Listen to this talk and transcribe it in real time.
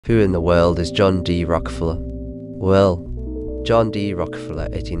Who in the world is John D. Rockefeller? Well, John D. Rockefeller,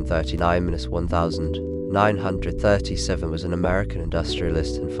 1839–1937, was an American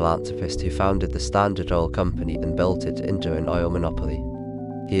industrialist and philanthropist who founded the Standard Oil Company and built it into an oil monopoly.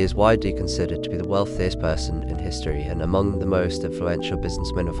 He is widely considered to be the wealthiest person in history and among the most influential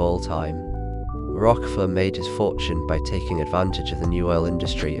businessmen of all time. Rockefeller made his fortune by taking advantage of the new oil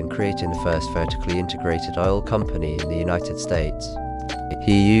industry and creating the first vertically integrated oil company in the United States.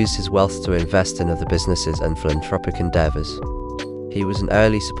 He used his wealth to invest in other businesses and philanthropic endeavors. He was an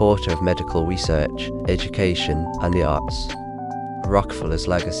early supporter of medical research, education, and the arts. Rockefeller's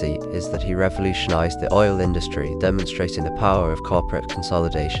legacy is that he revolutionized the oil industry, demonstrating the power of corporate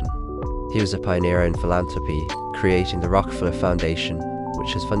consolidation. He was a pioneer in philanthropy, creating the Rockefeller Foundation,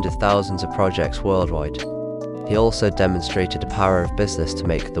 which has funded thousands of projects worldwide. He also demonstrated the power of business to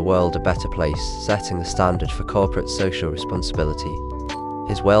make the world a better place, setting the standard for corporate social responsibility.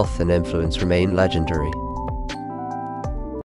 His wealth and influence remain legendary.